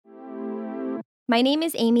My name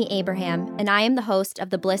is Amy Abraham, and I am the host of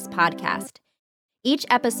the Bliss Podcast. Each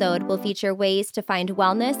episode will feature ways to find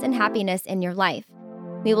wellness and happiness in your life.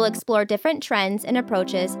 We will explore different trends and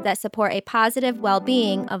approaches that support a positive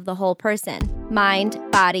well-being of the whole person, mind,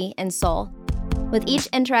 body, and soul. With each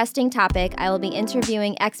interesting topic, I will be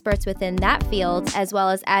interviewing experts within that field, as well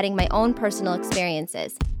as adding my own personal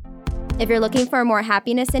experiences. If you're looking for more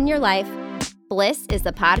happiness in your life, Bliss is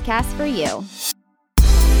the podcast for you.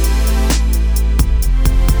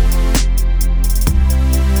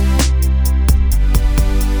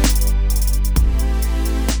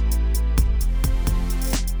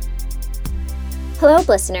 Hello,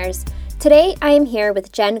 listeners. Today I am here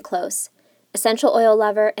with Jen Close, essential oil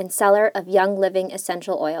lover and seller of Young Living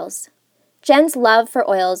essential oils. Jen's love for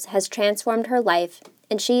oils has transformed her life,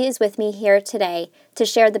 and she is with me here today to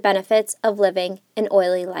share the benefits of living an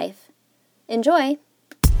oily life. Enjoy!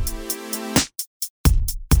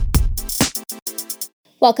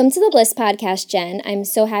 Welcome to the Bliss Podcast, Jen. I'm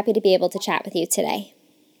so happy to be able to chat with you today.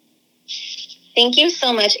 Thank you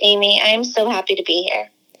so much, Amy. I am so happy to be here.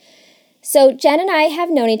 So Jen and I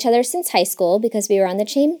have known each other since high school because we were on the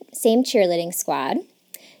same cheerleading squad.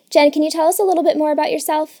 Jen, can you tell us a little bit more about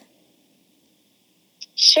yourself?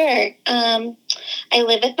 Sure. I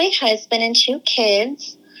live with my husband and 2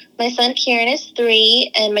 kids. My son Kieran is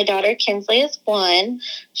 3 and my daughter Kinsley is 1.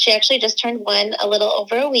 She actually just turned 1 a little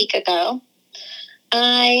over a week ago.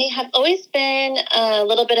 I have always been a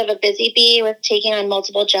little bit of a busy bee with taking on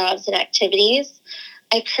multiple jobs and activities.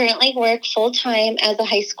 I currently work full-time as a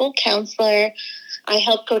high school counselor. I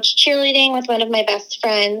help coach cheerleading with one of my best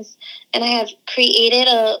friends, and I have created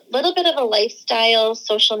a little bit of a lifestyle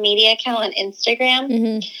social media account on Instagram.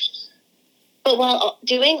 Mm-hmm. But while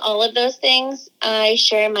doing all of those things, I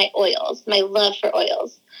share my oils, my love for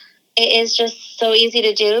oils. It is just so easy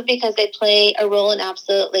to do because they play a role in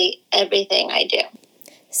absolutely everything I do.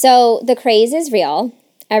 So the craze is real.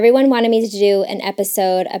 Everyone wanted me to do an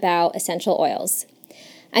episode about essential oils.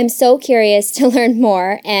 I'm so curious to learn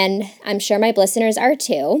more, and I'm sure my listeners are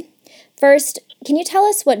too. First, can you tell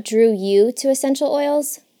us what drew you to essential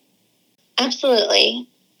oils? Absolutely.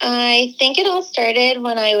 I think it all started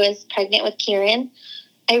when I was pregnant with Kieran.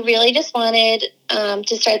 I really just wanted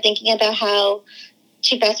to start thinking about how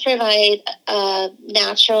to best provide a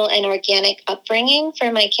natural and organic upbringing for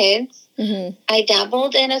my kids. Mm-hmm. I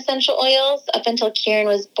dabbled in essential oils up until Kieran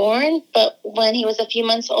was born, but when he was a few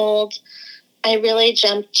months old, I really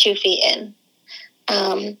jumped 2 feet in.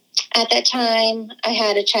 At that time, I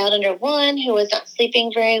had a child under 1 who was not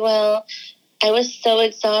sleeping very well. I was so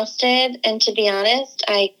exhausted, and to be honest,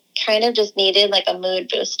 I kind of just needed like a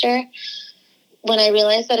mood booster. When I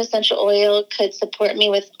realized that essential oil could support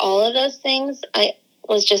me with all of those things, I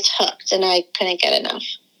was just hooked, and I couldn't get enough.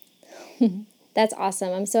 That's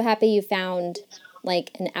awesome. I'm so happy you found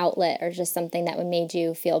like an outlet or just something that would made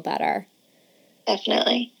you feel better.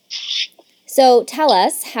 Definitely. So tell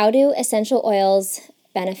us, how do essential oils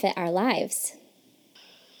benefit our lives?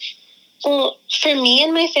 Well, for me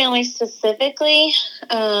and my family specifically,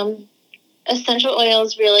 essential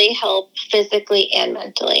oils really help physically and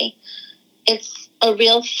mentally. It's a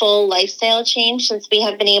real full lifestyle change since we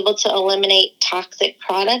have been able to eliminate toxic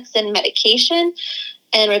products and medication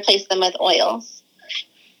and replace them with oils.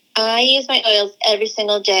 I use my oils every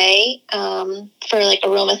single day for like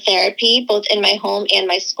aromatherapy, both in my home and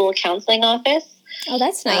my school counseling office. Oh,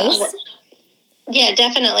 that's nice. Yeah,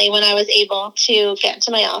 definitely. When I was able to get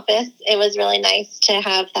to my office, it was really nice to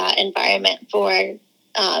have that environment for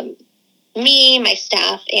me, my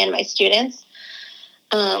staff, and my students.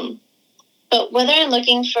 But whether I'm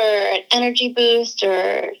looking for an energy boost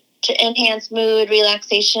or to enhance mood,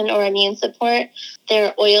 relaxation, or immune support, there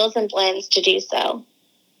are oils and blends to do so.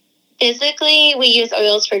 Physically, we use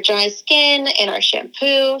oils for dry skin in our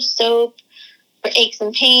shampoo, soap, for aches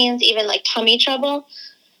and pains, even like tummy trouble.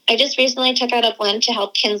 I just recently took out a blend to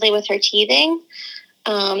help Kinsley with her teething.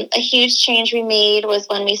 A huge change we made was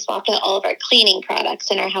when we swapped out all of our cleaning products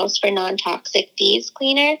in our house for non-toxic Thieves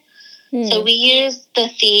cleaner. So we use the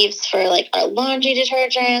Thieves for like our laundry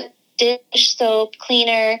detergent, dish soap,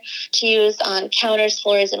 cleaner to use on counters,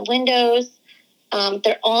 floors, and windows.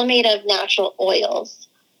 They're all made of natural oils.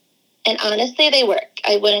 And honestly, they work.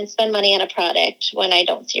 I wouldn't spend money on a product when I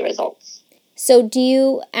don't see results. So do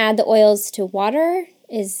you add the oils to water?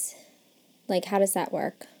 How does that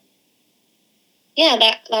work? Yeah,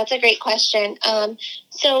 that's a great question.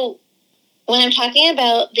 So When I'm talking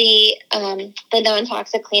about the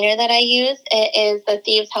non-toxic cleaner that I use, it is the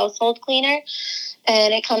Thieves Household Cleaner,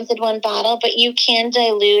 and it comes in one bottle, but you can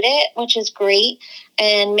dilute it, which is great,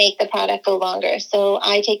 and make the product go longer. So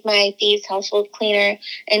I take my Thieves Household Cleaner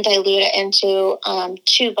and dilute it into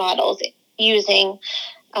 2 bottles using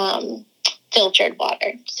filtered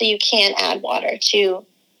water. So you can add water to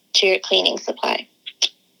your cleaning supply.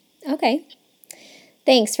 Okay.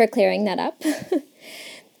 Thanks for clearing that up.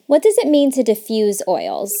 What does it mean to diffuse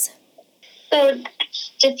oils? So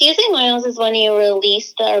diffusing oils is when you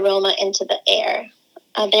release the aroma into the air.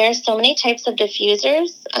 There are so many types of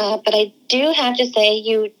diffusers, but I do have to say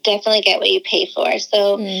you definitely get what you pay for.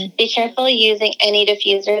 So be careful using any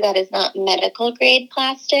diffuser that is not medical grade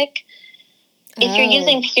plastic. If you're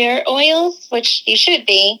using pure oils, which you should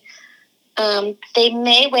be, they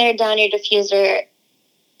may wear down your diffuser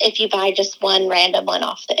if you buy just one random one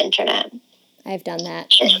off the internet. I've done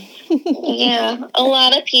that. Yeah, a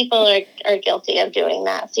lot of people are guilty of doing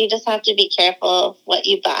that. So you just have to be careful of what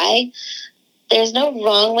you buy. There's no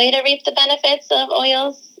wrong way to reap the benefits of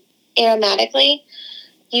oils aromatically.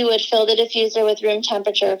 You would fill the diffuser with room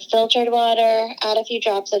temperature filtered water, add a few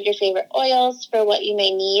drops of your favorite oils for what you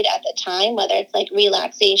may need at the time, whether it's like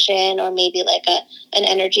relaxation or maybe like an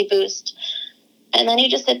energy boost. And then you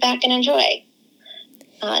just sit back and enjoy.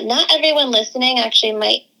 Not everyone listening actually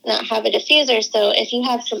might not have a diffuser. So if you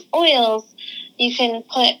have some oils, you can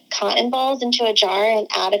put cotton balls into a jar and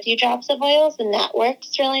add a few drops of oils, and that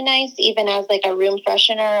works really nice, even as like a room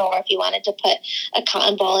freshener, or if you wanted to put a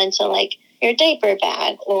cotton ball into like your diaper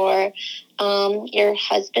bag or your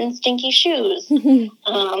husband's stinky shoes.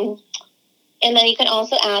 And then you can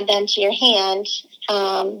also add them to your hand,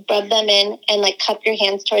 rub them in, and like cup your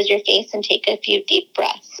hands towards your face and take a few deep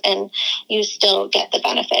breaths, and you still get the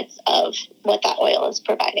benefits of what that oil is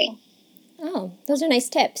providing. Oh, those are nice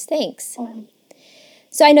tips. Thanks.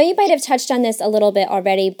 So I know you might have touched on this a little bit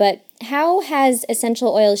already, but how has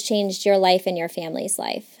essential oils changed your life and your family's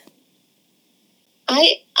life?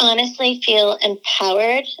 I honestly feel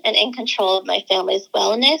empowered and in control of my family's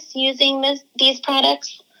wellness using these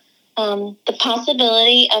products. The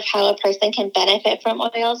possibility of how a person can benefit from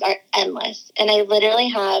oils are endless, and I literally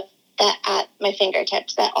have that at my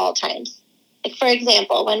fingertips at all times. Like, for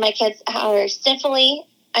example, when my kids are sniffly,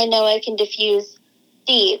 I know I can diffuse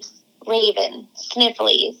Thieves, Raven,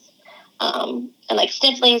 Snifflies. And like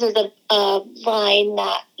Snifflies is a line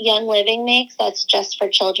that Young Living makes that's just for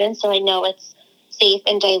children, so I know it's safe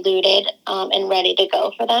and diluted and ready to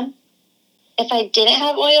go for them. If I didn't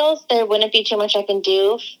have oils, there wouldn't be too much I can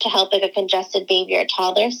do to help like a congested baby or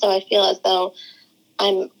toddler. So I feel as though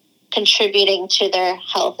I'm contributing to their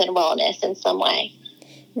health and wellness in some way.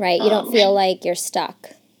 Right. You don't feel like you're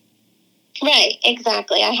stuck. Right.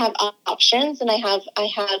 Exactly. I have options, and I have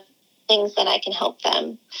things that I can help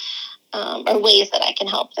them, or ways that I can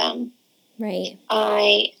help them. Right.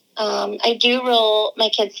 I do roll my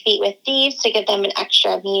kids' feet with Thieves to give them an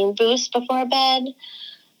extra immune boost before bed.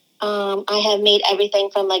 I have made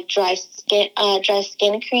everything from like dry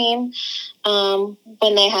skin cream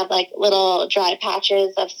when they have like little dry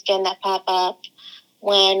patches of skin that pop up.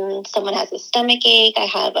 When someone has a stomach ache, I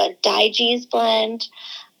have a Digees blend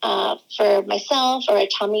for myself, or a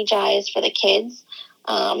Tummy Jize for the kids.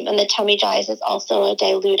 And the Tummy Jize is also a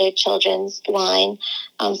diluted children's line.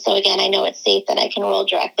 So again, I know it's safe that I can roll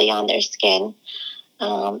directly on their skin.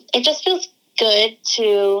 It just feels good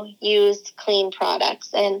to use clean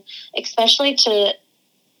products, and especially to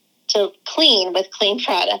clean with clean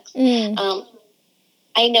products.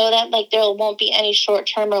 I know that like there won't be any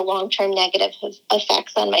short-term or long-term negative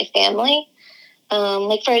effects on my family.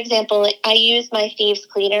 Like for example, like I use my Thieves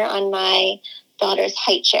cleaner on my daughter's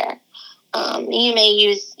height chair. You may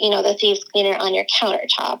use, the Thieves cleaner on your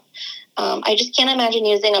countertop. I just can't imagine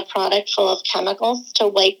using a product full of chemicals to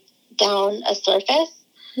wipe down a surface.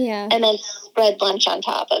 Yeah. And then spread lunch on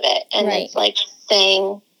top of it. And right. It's like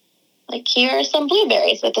saying, like, here are some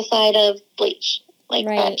blueberries with a side of bleach. Like,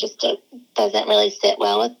 right. That just doesn't really sit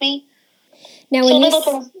well with me. Now, when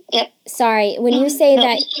when you say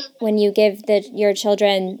that when you give your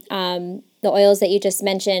children the oils that you just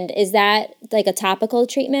mentioned, is that like a topical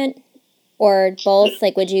treatment or both?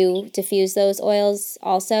 Like, would you diffuse those oils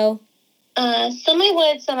also? Some I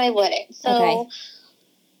would, some I wouldn't. So, okay.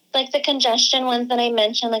 Like the congestion ones that I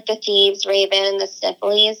mentioned, like the Thieves, Raven, and the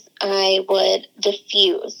Snifflies, I would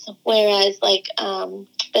diffuse. Whereas, like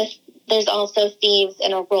there's also Thieves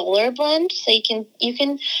in a roller blend, so you can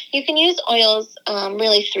use oils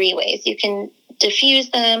really 3 ways. You can diffuse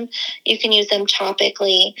them, you can use them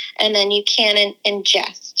topically, and then you can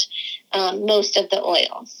ingest most of the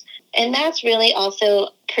oils. And that's really also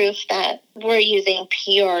proof that we're using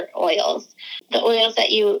pure oils. The oils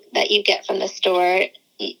that you get from the store,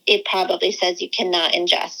 it probably says you cannot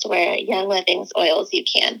ingest, where Young Living's oils you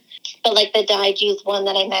can. But like the Dijuice one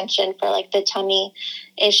that I mentioned for like the tummy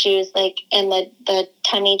issues, like, and the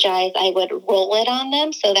tummy jies, I would roll it on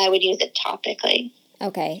them, so that I would use it topically.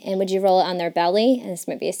 Okay. And would you roll it on their belly? And this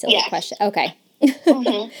might be a silly question. Okay.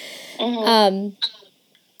 Mm-hmm. Mm-hmm.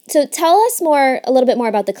 So tell us a little bit more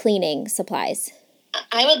about the cleaning supplies.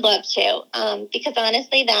 I would love to, because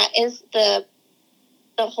honestly, that is the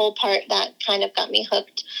whole part that kind of got me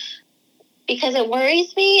hooked, because it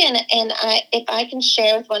worries me, and if I can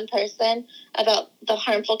share with one person about the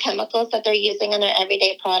harmful chemicals that they're using in their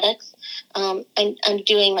everyday products, I'm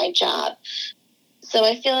doing my job. So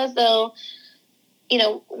I feel as though,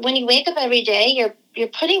 when you wake up every day, you're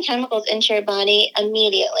putting chemicals into your body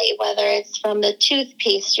immediately, whether it's from the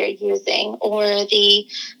toothpaste you're using or the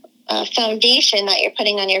foundation that you're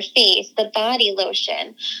putting on your face, the body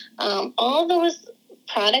lotion, all those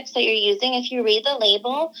products that you're using. If you read the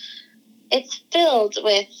label, it's filled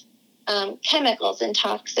with chemicals and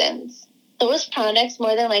toxins. Those products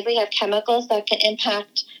more than likely have chemicals that can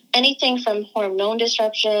impact anything from hormone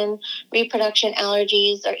disruption, reproduction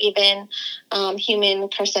allergies, or even human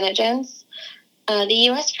carcinogens. The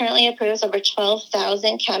U.S. currently approves over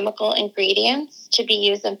 12,000 chemical ingredients to be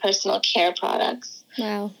used in personal care products.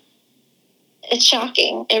 Wow. It's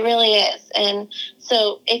shocking. It really is. And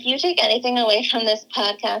so if you take anything away from this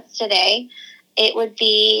podcast today, it would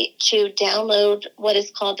be to download what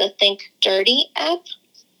is called the Think Dirty app.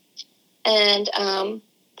 And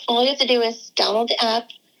all you have to do is download the app,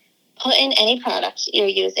 put in any product you're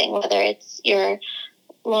using, whether it's your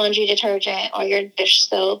laundry detergent or your dish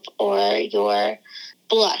soap or your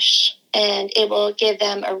blush, and it will give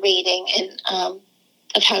them a rating of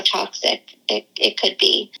how toxic it could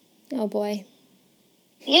be. Oh, boy.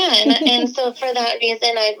 Yeah, and so for that reason,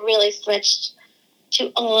 I really switched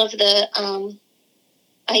to all of the...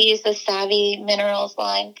 I use the Savvy Minerals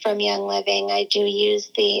line from Young Living. I do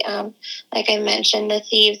use the, like I mentioned, the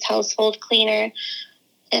Thieves Household Cleaner.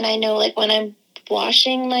 And I know, like, when I'm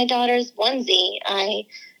washing my daughter's onesie, I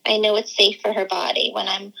know it's safe for her body. When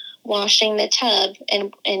I'm washing the tub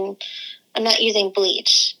and I'm not using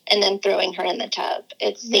bleach and then throwing her in the tub,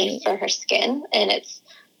 it's safe for her skin, and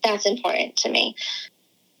that's important to me.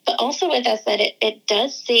 But also with that said, it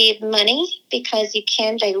does save money because you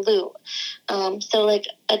can dilute. So like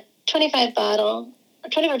a $25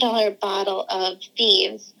 bottle of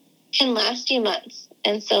Thieves can last you months.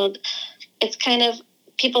 And so it's kind of,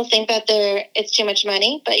 people think that it's too much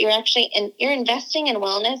money, but you're investing in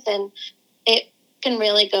wellness, and it can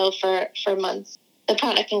really go for months. The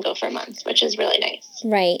product can go for months, which is really nice.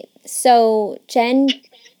 Right. So Jen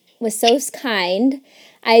was so kind.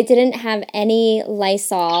 I didn't have any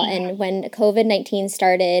Lysol, and when COVID-19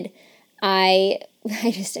 started,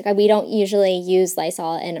 we don't usually use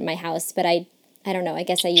Lysol in my house, but I don't know, I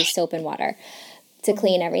guess I use soap and water to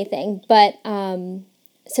clean everything. But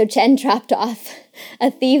so Jen dropped off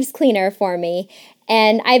a Thieves cleaner for me,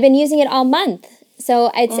 and I've been using it all month.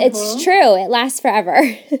 So it's true. It lasts forever.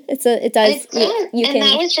 It does.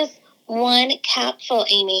 That was just one capsule,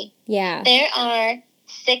 Amy. Yeah. There are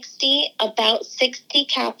about 60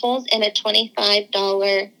 capsules in a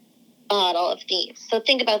 $25 bottle of Thieves. So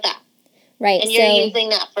think about that. Right. And you're using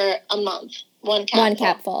that for a month. One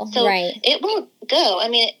capsule. So right. It won't go. I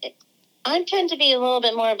mean, I tend to be a little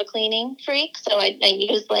bit more of a cleaning freak, so I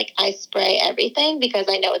use, I spray everything because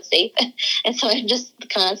I know it's safe. And so I'm just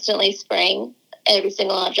constantly spraying every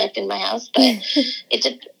single object in my house. But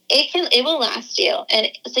it will last you, and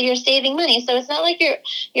so you're saving money. So it's not like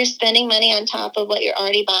you're spending money on top of what you're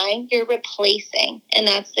already buying. You're replacing, and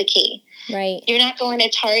that's the key. Right. You're not going to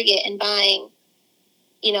Target and buying,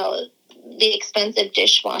 the expensive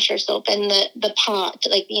dishwasher soap and the pot,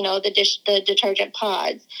 the detergent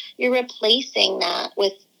pods. You're replacing that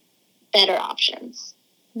with better options.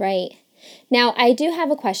 Right. Now, I do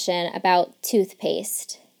have a question about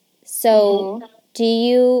toothpaste. So,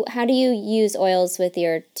 how do you use oils with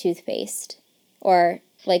your toothpaste? Or,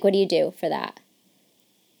 what do you do for that?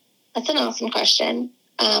 That's an awesome question.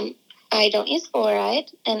 I don't use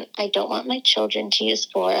fluoride, and I don't want my children to use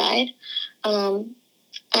fluoride.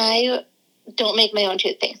 I don't make my own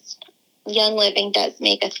toothpaste. Young Living does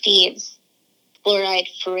make a Thieves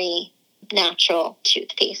fluoride-free natural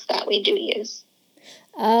toothpaste that we do use.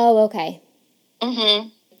 Oh, okay. Mm-hmm.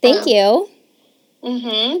 Thank you.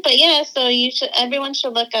 Mm-hmm. But yeah, so everyone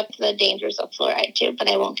should look up the dangers of fluoride too, but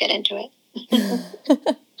I won't get into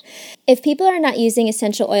it. If people are not using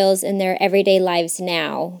essential oils in their everyday lives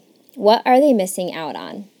now, what are they missing out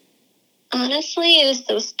on? Honestly, it is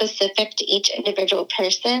so specific to each individual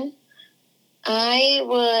person. I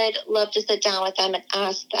would love to sit down with them and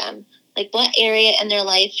ask them, like, what area in their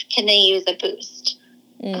life can they use a boost?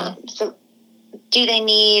 So do they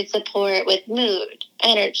need support with mood,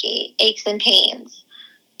 energy, aches and pains?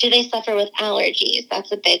 Do they suffer with allergies?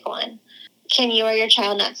 That's a big one. Can you or your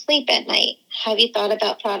child not sleep at night? Have you thought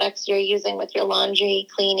about products you're using with your laundry,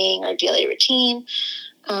 cleaning, or daily routine?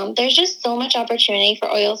 There's just so much opportunity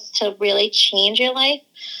for oils to really change your life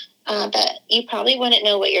that you probably wouldn't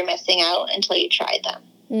know what you're missing out until you tried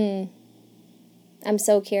them. I'm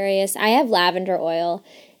so curious. I have lavender oil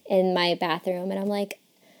in my bathroom, and I'm like,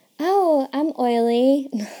 oh, I'm oily.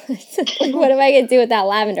 Like, what am I going to do with that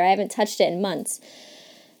lavender? I haven't touched it in months.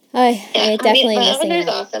 I definitely missing lavender's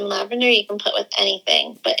out. awesome. Lavender you can put with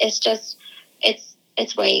anything, but it's just,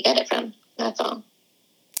 it's where you get it from. That's all.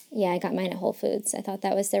 Yeah, I got mine at Whole Foods. I thought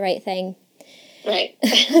that was the right thing. Right.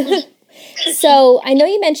 So I know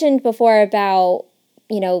you mentioned before about,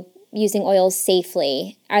 using oils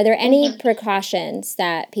safely. Are there any precautions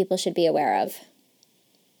that people should be aware of?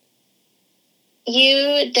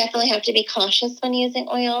 You definitely have to be cautious when using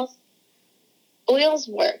oils. Oils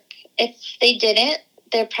work. If they didn't,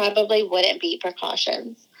 there probably wouldn't be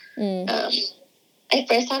precautions. I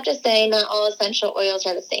first have to say not all essential oils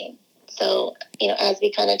are the same. So, as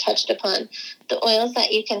we kind of touched upon, the oils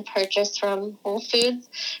that you can purchase from Whole Foods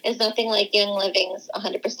is nothing like Young Living's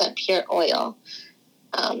 100% pure oil.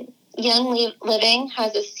 Young Living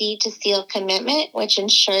has a seed to seal commitment, which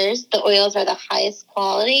ensures the oils are the highest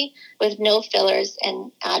quality with no fillers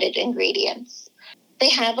and added ingredients. They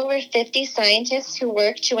have over 50 scientists who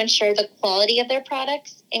work to ensure the quality of their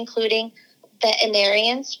products, including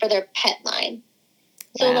veterinarians for their pet line.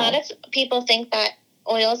 So a lot of people think that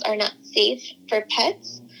oils are not safe for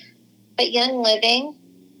pets, but Young Living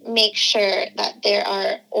makes sure that there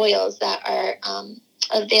are oils that are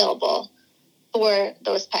available for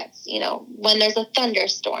those pets, when there's a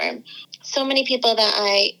thunderstorm. So many people that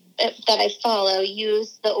I follow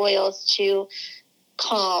use the oils to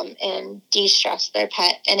calm and de-stress their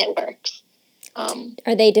pet, and it works.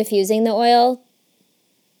 Are they diffusing the oil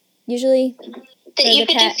usually? That you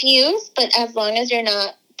could diffuse, but as long as you're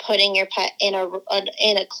not putting your pet in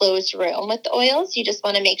a closed room with the oils, you just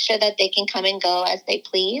want to make sure that they can come and go as they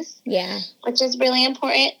please. Yeah. Which is really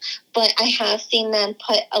important. But I have seen them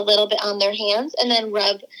put a little bit on their hands and then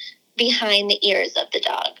rub behind the ears of the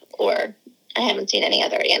dog, or I haven't seen any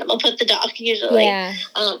other animal put the dog usually. Yeah.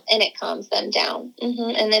 And it calms them down.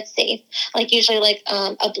 And it's safe. Like usually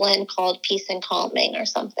a blend called Peace and Calming or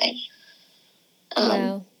something.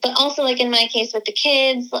 Wow. But also, like in my case with the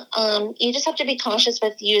kids, you just have to be cautious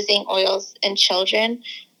with using oils in children.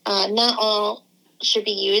 Not all should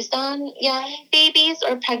be used on young babies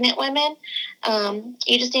or pregnant women.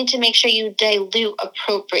 You just need to make sure you dilute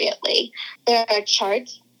appropriately. There are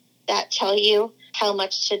charts that tell you how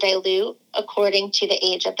much to dilute according to the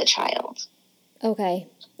age of the child. Okay.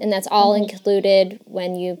 And that's all included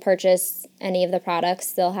when you purchase any of the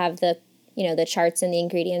products. They'll have the charts and the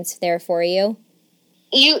ingredients there for you.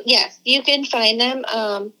 Yes, you can find them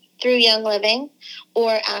through Young Living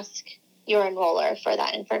or ask your enroller for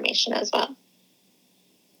that information as well.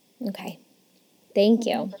 Okay. Thank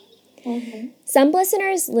you. Some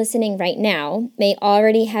listeners listening right now may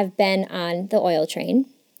already have been on the oil train.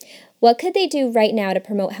 What could they do right now to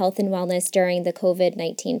promote health and wellness during the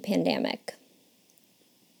COVID-19 pandemic?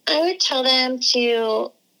 I would tell them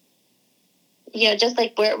to, just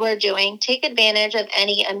like we're doing, take advantage of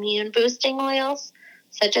any immune boosting oils,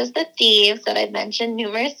 such as the Thieves that I've mentioned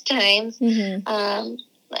numerous times.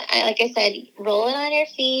 Like I said, roll it on your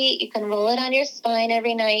feet. You can roll it on your spine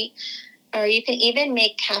every night, or you can even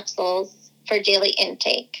make capsules for daily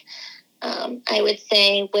intake. I would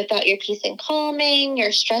say whip out your Peace and Calming,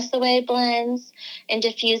 your Stress Away blends, and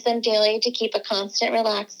diffuse them daily to keep a constant,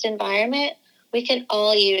 relaxed environment. We can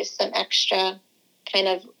all use some extra kind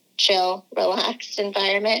of chill, relaxed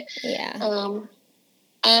environment. Yeah.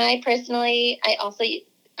 I also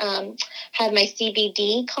have my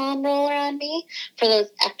CBD Calm Roller on me for those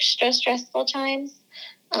extra stressful times.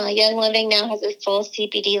 Young Living now has a full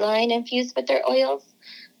CBD line infused with their oils.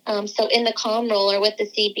 So in the Calm Roller with the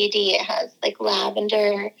CBD, it has like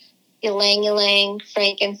lavender, ylang-ylang,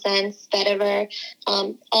 frankincense, vetiver,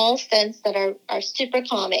 all scents that are super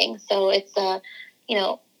calming. So it's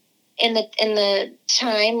in the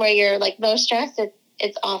time where you're like most stressed,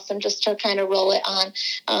 it's awesome just to kind of roll it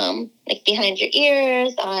on, like behind your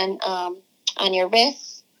ears, on your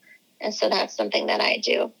wrists. And so that's something that I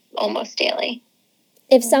do almost daily.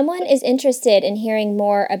 If someone is interested in hearing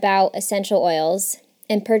more about essential oils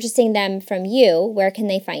and purchasing them from you, where can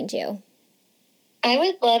they find you? I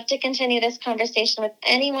would love to continue this conversation with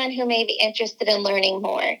anyone who may be interested in learning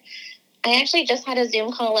more. I actually just had a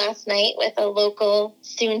Zoom call last night with a local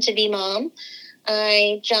soon-to-be mom.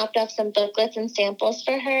 I dropped off some booklets and samples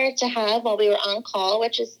for her to have while we were on call,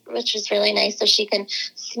 which was really nice, so she can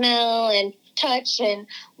smell and touch and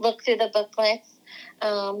look through the booklets,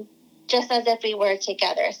 just as if we were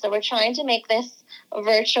together. So we're trying to make this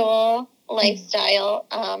virtual lifestyle,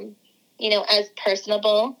 as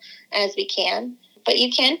personable as we can. But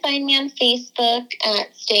you can find me on Facebook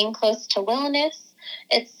at Staying Close to Wellness.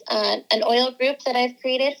 It's an oil group that I've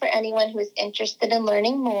created for anyone who is interested in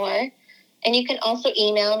learning more. And you can also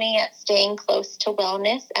email me at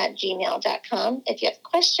stayingclosetowellness@gmail.com if you have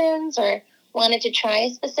questions or wanted to try a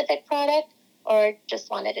specific product or just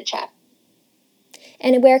wanted to chat.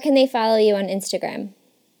 And where can they follow you on Instagram?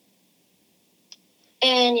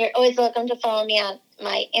 And you're always welcome to follow me on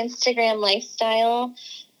my Instagram lifestyle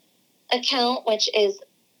account, which is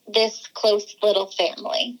This Close Little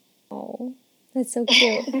Family. Oh, that's so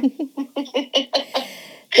cute.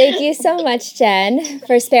 Thank you so much, Jen,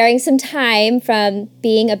 for sparing some time from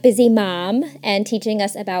being a busy mom and teaching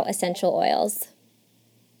us about essential oils.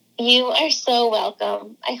 You are so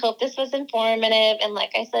welcome. I hope this was informative. And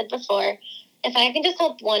like I said before, if I can just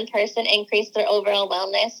help one person increase their overall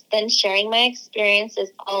wellness, then sharing my experience is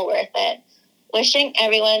all worth it. Wishing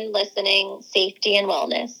everyone listening safety and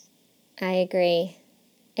wellness. I agree.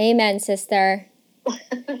 Amen, sister.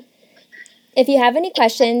 If you have any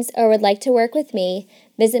questions or would like to work with me,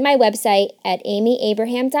 visit my website at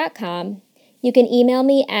amyabraham.com. You can email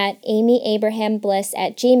me at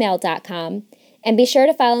amyabrahambliss@gmail.com. And be sure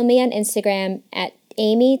to follow me on Instagram at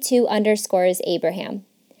amy2_Abraham.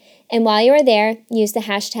 And while you are there, use the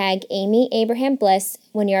hashtag AmyAbrahamBliss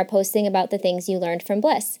when you are posting about the things you learned from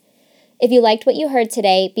Bliss. If you liked what you heard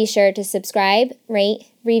today, be sure to subscribe, rate,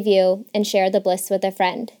 review, and share the Bliss with a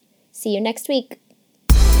friend. See you next week.